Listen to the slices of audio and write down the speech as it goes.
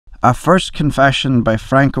A First Confession by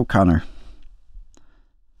Frank O'Connor.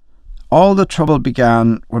 All the trouble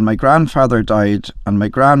began when my grandfather died and my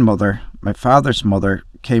grandmother, my father's mother,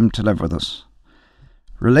 came to live with us.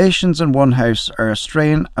 Relations in one house are a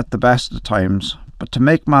strain at the best of times, but to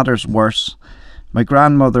make matters worse, my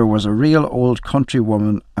grandmother was a real old country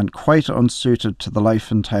woman and quite unsuited to the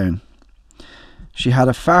life in town. She had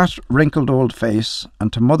a fat, wrinkled old face,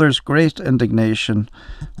 and to mother's great indignation,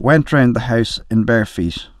 went round the house in bare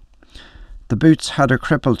feet. The boots had her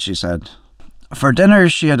crippled, she said. For dinner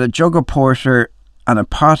she had a jug of porter and a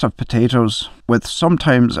pot of potatoes, with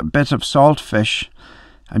sometimes a bit of salt fish,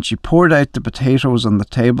 and she poured out the potatoes on the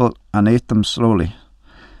table and ate them slowly,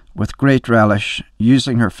 with great relish,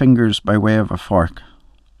 using her fingers by way of a fork.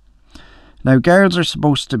 Now girls are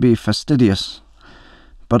supposed to be fastidious,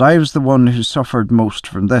 but I was the one who suffered most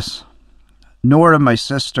from this. Nora, my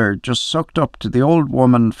sister, just sucked up to the old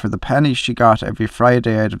woman for the penny she got every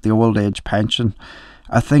Friday out of the old age pension,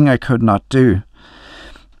 a thing I could not do.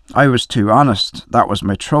 I was too honest, that was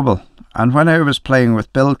my trouble, and when I was playing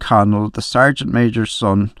with Bill Connell, the sergeant major's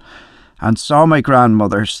son, and saw my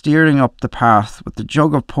grandmother steering up the path with the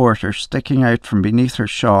jug of porter sticking out from beneath her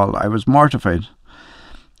shawl, I was mortified.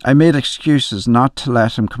 I made excuses not to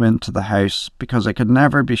let him come into the house, because I could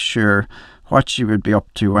never be sure what she would be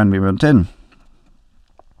up to when we went in.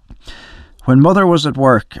 When mother was at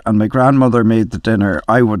work and my grandmother made the dinner,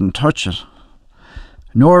 I wouldn't touch it.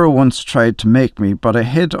 Nora once tried to make me, but I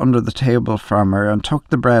hid under the table from her and took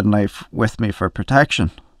the bread knife with me for protection.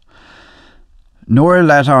 Nora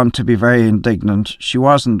let on to be very indignant. She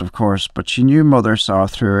wasn't, of course, but she knew mother saw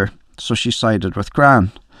through her, so she sided with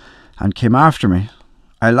Gran and came after me.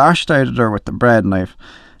 I lashed out at her with the bread knife,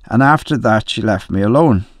 and after that she left me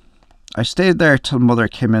alone. I stayed there till mother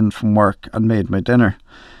came in from work and made my dinner.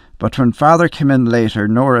 But when father came in later,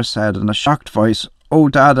 Nora said in a shocked voice, "Oh,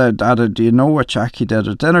 Dada, do you know what Jackie did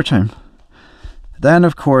at dinner time?" Then,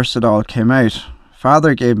 of course, it all came out.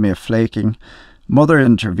 Father gave me a flaking, mother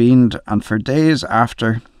intervened, and for days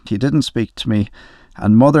after, he didn't speak to me,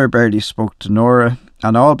 and mother barely spoke to Nora,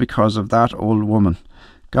 and all because of that old woman.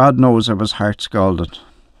 God knows I was heart scalded.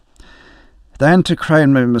 Then, to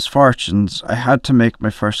crown my misfortunes, I had to make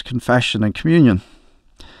my first confession and communion.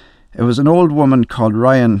 It was an old woman called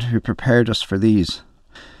Ryan who prepared us for these.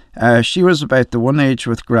 She was about the one age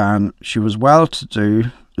with Gran. She was well-to-do,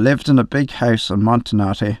 lived in a big house on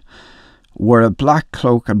Montanati, wore a black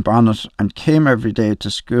cloak and bonnet, and came every day to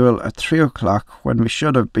school at 3 o'clock when we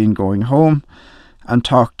should have been going home, and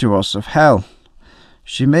talked to us of hell.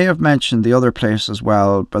 She may have mentioned the other place as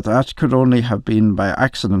well, but that could only have been by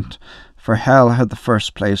accident, for hell had the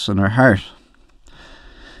first place in her heart.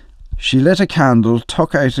 She lit a candle,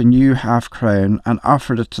 took out a new half-crown, and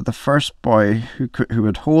offered it to the first boy who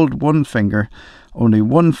would hold one finger, only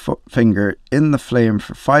one finger, in the flame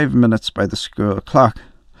for 5 minutes by the school clock.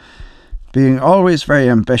 Being always very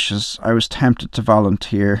ambitious, I was tempted to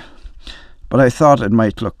volunteer, but I thought it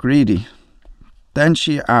might look greedy. Then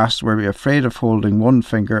she asked were we afraid of holding one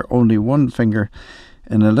finger, only one finger,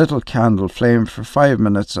 in a little candle flame for 5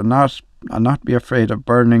 minutes, and not be afraid of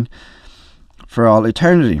burning for all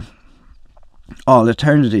eternity. All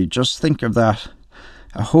eternity, just think of that.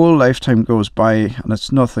 A whole lifetime goes by and it's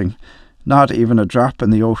nothing, not even a drop in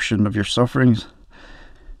the ocean of your sufferings.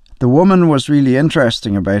 The woman was really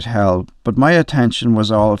interesting about hell, but my attention was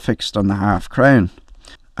all fixed on the half-crown.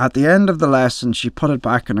 At the end of the lesson she put it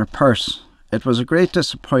back in her purse. It was a great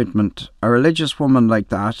disappointment. A religious woman like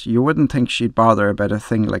that, you wouldn't think she'd bother about a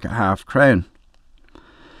thing like a half-crown.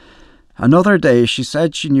 Another day she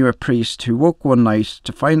said she knew a priest who woke one night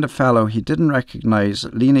to find a fellow he didn't recognise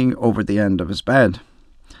leaning over the end of his bed.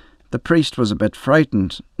 The priest was a bit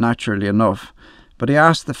frightened, naturally enough, but he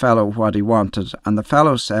asked the fellow what he wanted, and the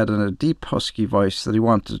fellow said in a deep husky voice that he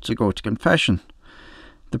wanted to go to confession.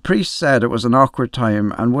 The priest said it was an awkward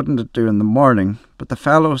time and wouldn't it do in the morning, but the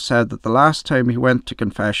fellow said that the last time he went to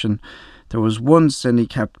confession there was one sin he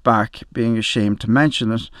kept back, being ashamed to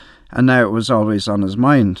mention it, and now it was always on his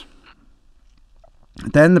mind.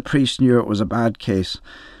 Then the priest knew it was a bad case,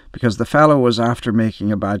 because the fellow was after making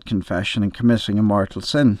a bad confession and committing a mortal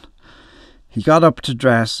sin. He got up to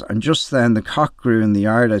dress, and just then the cock grew in the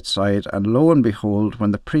yard outside, and lo and behold,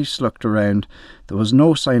 when the priest looked around, there was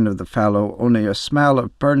no sign of the fellow, only a smell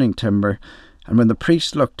of burning timber, and when the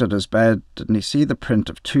priest looked at his bed, didn't he see the print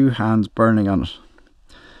of 2 hands burning on it?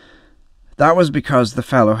 That was because the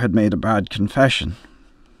fellow had made a bad confession.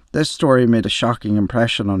 This story made a shocking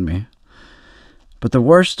impression on me. But the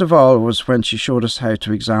worst of all was when she showed us how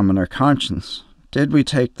to examine our conscience. Did we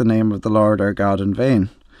take the name of the Lord our God in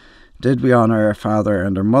vain? Did we honour our father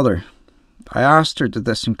and our mother? I asked her did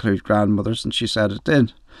this include grandmothers, and she said it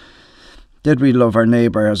did. Did we love our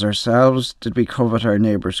neighbour as ourselves? Did we covet our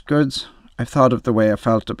neighbour's goods? I thought of the way I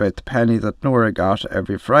felt about the penny that Nora got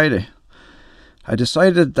every Friday. I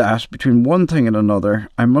decided that, between one thing and another,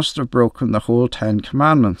 I must have broken the whole 10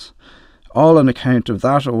 Commandments, all on account of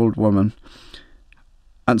that old woman.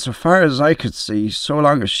 And so far as I could see, so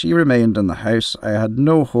long as she remained in the house, I had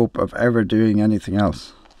no hope of ever doing anything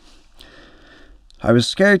else. I was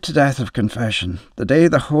scared to death of confession. The day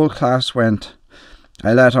the whole class went,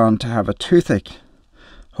 I let on to have a toothache,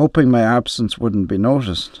 hoping my absence wouldn't be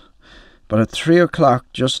noticed. But at 3 o'clock,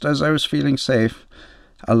 just as I was feeling safe,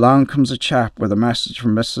 along comes a chap with a message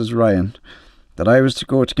from Mrs. Ryan that I was to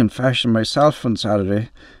go to confession myself on Saturday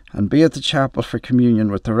and be at the chapel for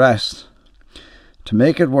communion with the rest. To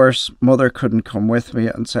make it worse, Mother couldn't come with me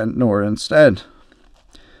and sent Nora instead.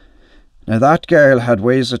 Now that girl had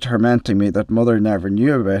ways of tormenting me that Mother never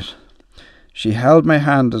knew about. She held my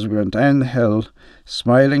hand as we went down the hill,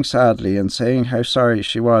 smiling sadly and saying how sorry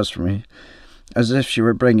she was for me, as if she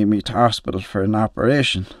were bringing me to hospital for an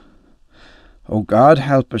operation. "Oh, God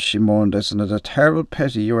help us," she moaned, "isn't it a terrible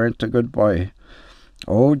pity you weren't a good boy?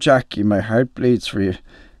 Oh, Jackie, my heart bleeds for you.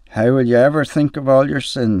 How will you ever think of all your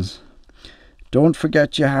sins? Don't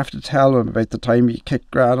forget you have to tell him about the time you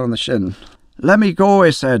kicked Gran on the shin." "Let me go,"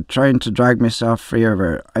 I said, trying to drag myself free of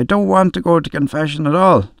her. "I don't want to go to confession at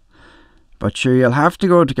all." "But sure, you'll have to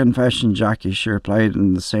go to confession, Jackie," she replied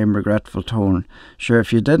in the same regretful tone. "Sure,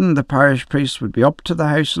 if you didn't, the parish priest would be up to the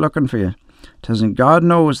house looking for you. 'Tisn't God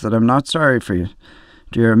knows that I'm not sorry for you.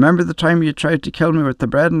 Do you remember the time you tried to kill me with the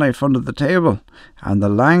bread knife under the table? And the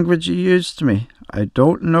language you used to me? I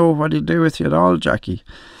don't know what he'd do with you at all, Jackie.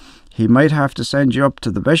 He might have to send you up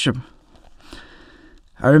to the bishop."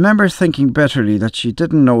 I remember thinking bitterly that she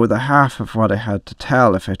didn't know the half of what I had to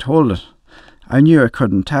tell if I told it. I knew I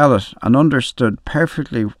couldn't tell it, and understood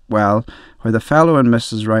perfectly well why the fellow in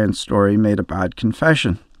Mrs. Ryan's story made a bad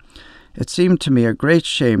confession. It seemed to me a great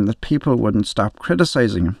shame that people wouldn't stop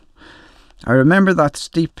criticising him. I remember that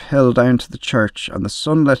steep hill down to the church and the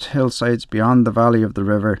sunlit hillsides beyond the valley of the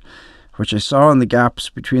river, which I saw in the gaps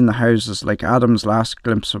between the houses like Adam's last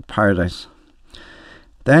glimpse of paradise.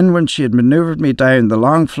 Then, when she had manoeuvred me down the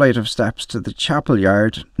long flight of steps to the chapel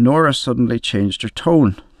yard, Nora suddenly changed her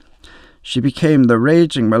tone. She became the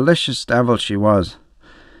raging, malicious devil she was.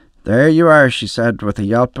 "There you are," she said with a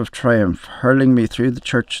yelp of triumph, hurling me through the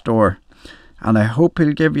church door. "And I hope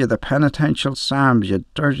he'll give you the penitential psalms, you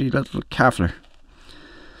dirty little caffler."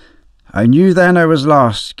 I knew then I was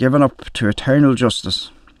lost, given up to eternal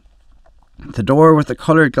justice. The door with the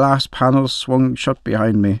coloured glass panels swung shut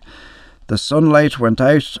behind me. The sunlight went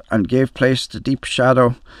out and gave place to deep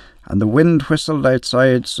shadow, and the wind whistled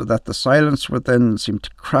outside so that the silence within seemed to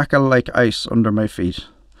crackle like ice under my feet.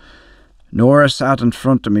 Nora sat in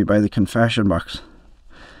front of me by the confession box.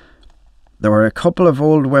 There were a couple of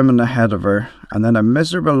old women ahead of her, and then a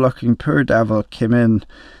miserable-looking poor devil came in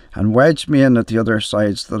and wedged me in at the other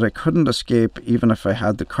side so that I couldn't escape even if I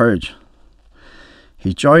had the courage.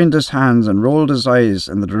 He joined his hands and rolled his eyes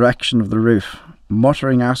in the direction of the roof,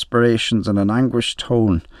 muttering aspirations in an anguished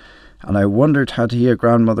tone, and I wondered had he a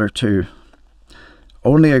grandmother too.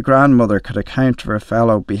 Only a grandmother could account for a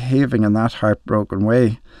fellow behaving in that heartbroken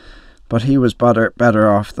way, but he was better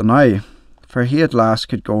off than I, for he at last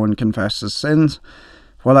could go and confess his sins,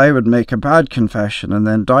 while I would make a bad confession and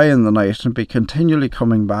then die in the night and be continually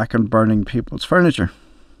coming back and burning people's furniture.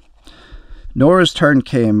 Nora's turn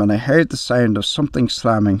came, and I heard the sound of something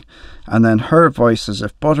slamming, and then her voice as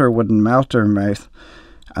if butter wouldn't melt her mouth,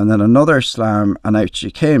 and then another slam, and out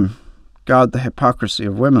she came. God, the hypocrisy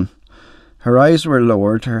of women. Her eyes were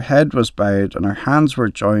lowered, her head was bowed, and her hands were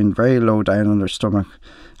joined very low down on her stomach,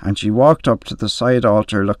 and she walked up to the side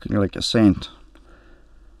altar looking like a saint.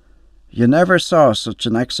 You never saw such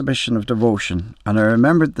an exhibition of devotion, and I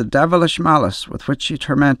remembered the devilish malice with which she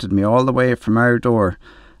tormented me all the way from our door,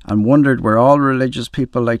 and wondered were all religious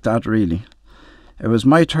people like that really. It was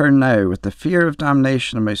my turn now. With the fear of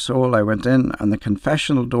damnation in my soul, I went in, and the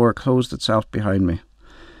confessional door closed itself behind me.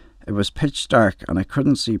 It was pitch dark, and I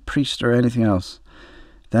couldn't see priest or anything else.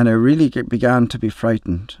 Then I really began to be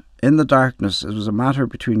frightened. In the darkness, it was a matter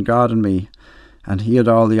between God and me, and he had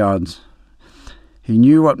all the odds. He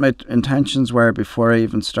knew what my intentions were before I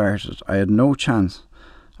even started. I had no chance.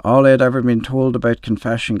 All I had ever been told about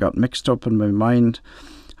confession got mixed up in my mind,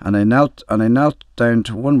 and I knelt down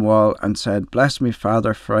to one wall and said, "Bless me,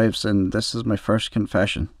 Father, for I have sinned. This is my first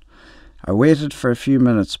confession." I waited for a few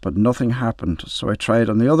minutes, but nothing happened, so I tried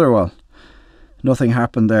on the other wall. Nothing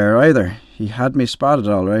happened there either. He had me spotted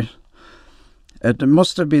all right. It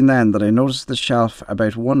must have been then that I noticed the shelf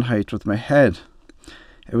about one height with my head.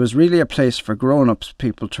 It was really a place for grown-ups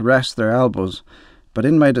people to rest their elbows, but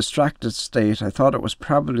in my distracted state I thought it was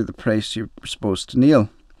probably the place you were supposed to kneel.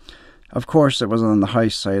 Of course it was on the high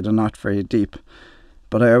side and not very deep,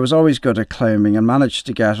 but I was always good at climbing and managed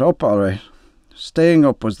to get up all right. Staying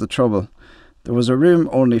up was the trouble. There was a room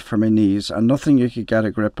only for my knees and nothing you could get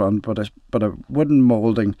a grip on but a wooden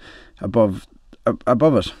moulding above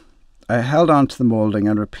it. I held on to the moulding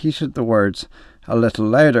and repeated the words a little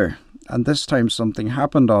louder, and this time something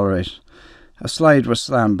happened all right. A slide was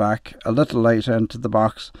slammed back, a little light entered the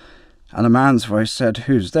box, and a man's voice said,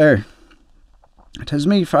 "Who's there?" "'Tis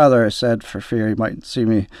me, father," I said, for fear he might see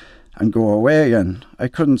me and go away again. I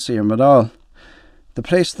couldn't see him at all. The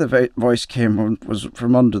place the voice came from was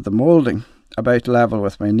from under the moulding, about level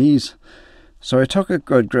with my knees. So I took a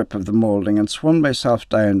good grip of the moulding and swung myself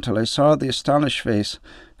down till I saw the astonished face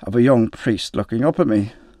of a young priest looking up at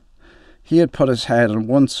me. He had put his head on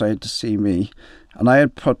one side to see me, and I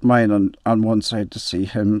had put mine on one side to see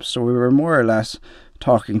him, so we were more or less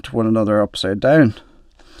talking to one another upside down.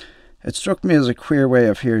 It struck me as a queer way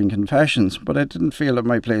of hearing confessions, but I didn't feel it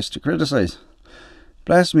my place to criticise.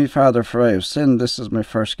 "Bless me, father, for I have sinned. This is my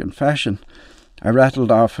first confession," I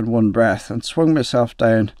rattled off in one breath, and swung myself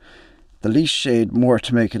down the leash shade more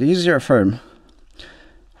to make it easier for him.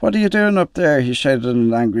 "What are you doing up there?" he shouted in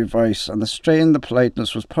an angry voice, and the strain the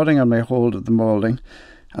politeness was putting on my hold of the moulding,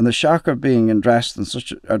 and the shock of being addressed in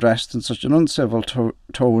such an uncivil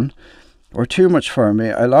tone, were too much for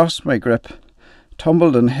me. I lost my grip,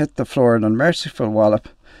 tumbled and hit the floor in a merciful wallop,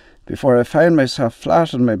 before I found myself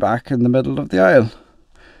flat on my back in the middle of the aisle.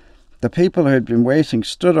 The people who had been waiting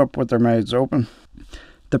stood up with their mouths open.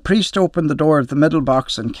 The priest opened the door of the middle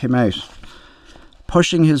box and came out,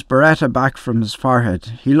 pushing his beretta back from his forehead.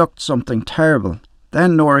 He looked something terrible.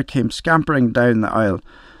 Then Nora came scampering down the aisle.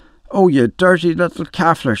 "Oh, you dirty little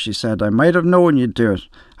caffler," she said. "I might have known you'd do it.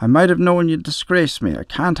 I might have known you'd disgrace me. I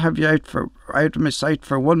can't have you out of my sight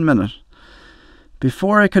for 1 minute."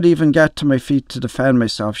 Before I could even get to my feet to defend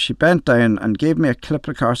myself, she bent down and gave me a clip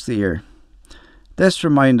across the ear. This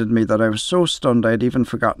reminded me that I was so stunned I had even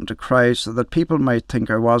forgotten to cry, so that people might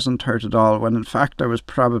think I wasn't hurt at all, when in fact I was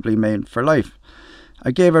probably maimed for life.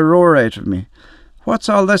 I gave a roar out of me. What's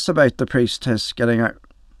all this about?" the priestess getting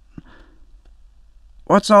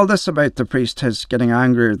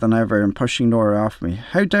angrier than ever and pushing Nora off me.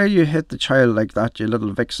 "How dare you hit the child like that, you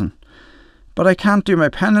little vixen?" "But I can't do my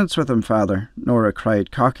penance with him, father," Nora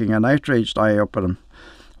cried, cocking an outraged eye up at him.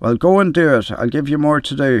 "Well, go and do it. I'll give you more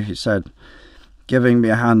to do," he said, giving me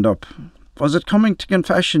a hand up. "Was it coming to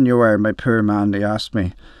confession you were, my poor man?" he asked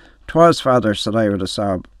me. "'Twas, father," said I with a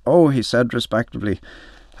sob. "Oh," he said respectably,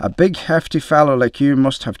 "a big hefty fellow like you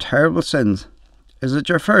must have terrible sins. Is it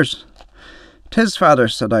your first?" "'Tis, father,"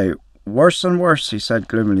 said I. "Worse and worse," he said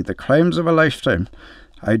gloomily. "The crimes of a lifetime.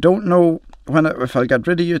 I don't know if I'll get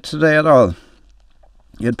rid of you today at all.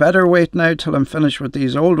 You'd better wait now till I'm finished with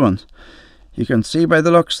these old ones. You can see by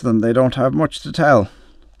the looks of them they don't have much to tell."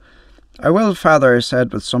 "I will, father," I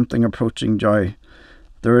said with something approaching joy.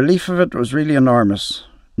 The relief of it was really enormous.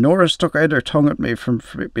 Nora stuck out her tongue at me from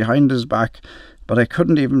behind his back, but I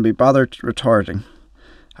couldn't even be bothered retorting.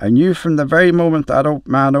 I knew from the very moment that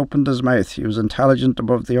man opened his mouth he was intelligent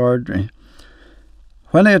above the ordinary.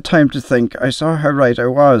 When I had time to think, I saw how right I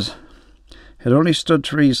was. It only stood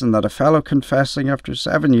to reason that a fellow confessing after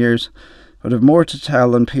 7 years would have more to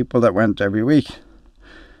tell than people that went every week.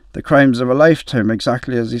 The crimes of a lifetime,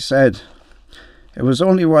 exactly as he said. It was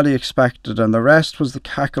only what he expected, and the rest was the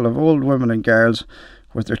cackle of old women and girls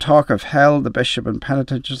with their talk of hell, the bishop, and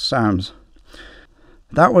penitential psalms.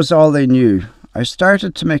 That was all they knew. I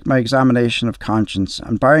started to make my examination of conscience,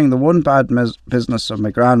 and barring the one bad business of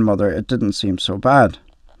my grandmother, it didn't seem so bad.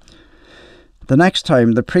 The next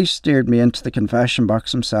time, the priest steered me into the confession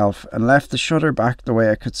box himself and left the shutter back the way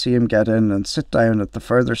I could see him get in and sit down at the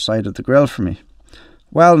further side of the grill for me.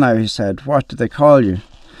 "Well now," he said, "what do they call you?"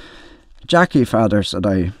 "Jackie, father," said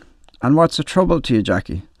I. "And what's the trouble to you,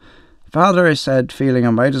 Jackie?" "Father," I said, feeling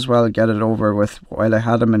I might as well get it over with while I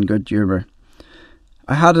had him in good humour,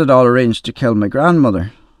 "I had it all arranged to kill my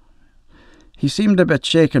grandmother." He seemed a bit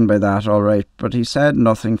shaken by that, all right, but he said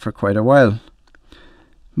nothing for quite a while.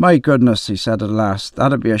 "My goodness," he said at last,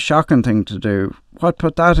 "that'd be a shocking thing to do. What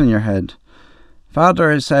put that in your head?"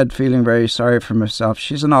 "Father," I said, feeling very sorry for myself,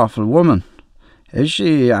 "she's an awful woman." "Is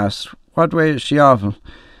she?" he asked. "What way is she awful?"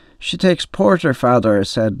 "She takes porter, father," I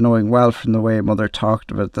said, knowing well from the way mother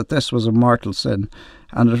talked of it that this was a mortal sin,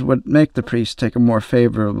 and it would make the priest take a more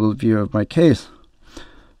favourable view of my case.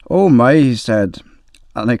 "Oh my," he said,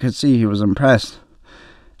 and I could see he was impressed.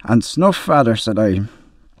 And snuff, father, said I.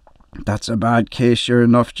 That's a bad case, sure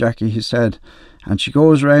enough, Jackie, he said. And she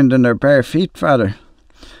goes round in her bare feet, father.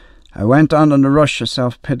 I went on in a rush of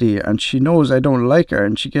self-pity, and she knows I don't like her,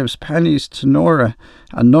 and she gives pennies to Nora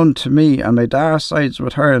and none to me, and my da sides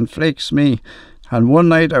with her and flakes me. And one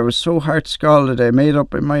night I was so heart-scalded I made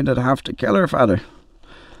up my mind I'd have to kill her, father.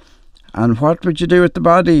 And what would you do with the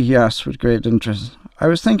body? He asked with great interest. I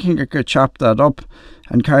was thinking I could chop that up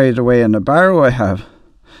and carry it away in a barrow I have.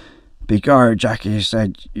 Begor, Jackie, he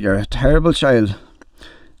said, you're a terrible child.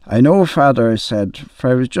 I know, father, I said, for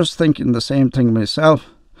I was just thinking the same thing myself.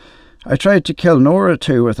 I tried to kill Nora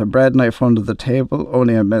too with a bread knife under the table,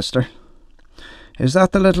 only I missed her. Is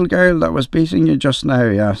that the little girl that was beating you just now?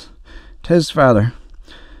 He asked. 'Tis, father.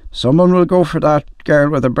 Someone will go for that girl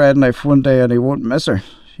with a bread knife one day and he won't miss her,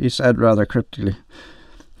 he said rather cryptically.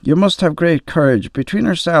 You must have great courage. Between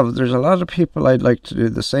ourselves, there's a lot of people I'd like to do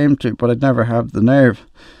the same to, but I'd never have the nerve.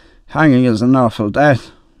 Hanging is an awful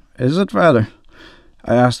death. Is it, father?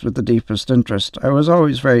 I asked with the deepest interest. I was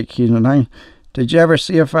always very keen on hanging. Did you ever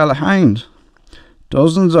see a fella hanged?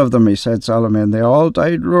 Dozens of them, he said solemnly, and they all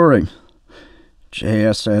died roaring. Gee,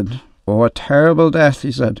 I said. Oh, a terrible death,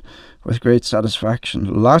 he said, with great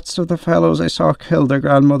satisfaction. Lots of the fellows I saw killed their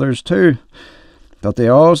grandmothers too, but they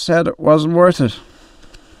all said it wasn't worth it.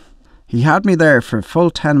 He had me there for a full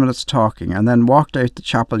 10 minutes talking, and then walked out the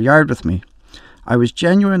chapel yard with me. I was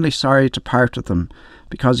genuinely sorry to part with him,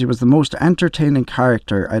 because he was the most entertaining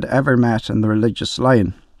character I'd ever met in the religious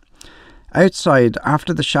line. Outside,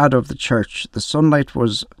 after the shadow of the church, the sunlight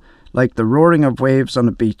was like the roaring of waves on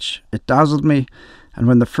a beach. It dazzled me, and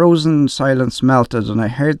when the frozen silence melted and I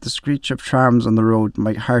heard the screech of trams on the road,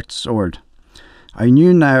 my heart soared. I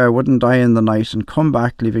knew now I wouldn't die in the night and come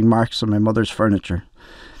back leaving marks on my mother's furniture.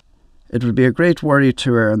 It would be a great worry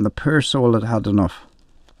to her, and the poor soul had had enough.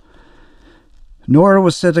 Nora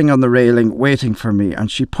was sitting on the railing waiting for me, and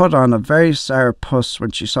she put on a very sour puss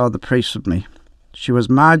when she saw the priest with me. She was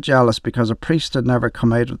mad jealous because a priest had never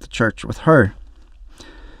come out of the church with her.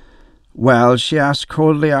 Well, she asked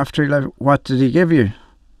coldly after he left, what did he give you?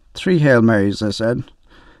 3 Hail Marys, I said.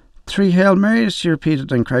 3 Hail Marys, she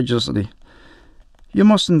repeated incredulously. You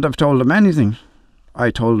mustn't have told him anything.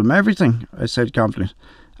 I told him everything, I said confidently.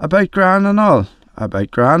 About Gran and all.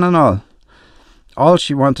 About Gran and all. All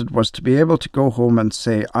she wanted was to be able to go home and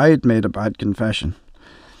say I'd made a bad confession.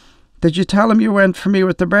 Did you tell him you went for me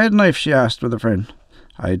with the bread knife? She asked with a frown.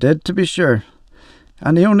 I did, to be sure.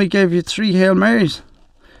 And he only gave you 3 Hail Marys?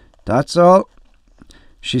 That's all.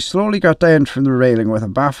 She slowly got down from the railing with a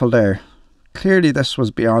baffled air. Clearly this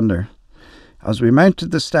was beyond her. As we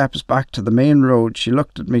mounted the steps back to the main road, she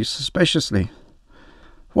looked at me suspiciously.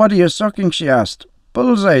 What are you sucking? She asked.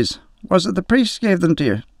 Bullseyes. Was it the priest gave them to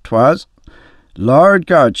you? 'Twas. Lord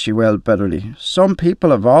God, she wailed bitterly. Some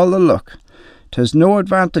people have all the luck. 'Tis no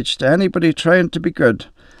advantage to anybody trying to be good.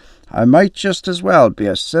 I might just as well be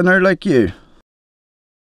a sinner like you.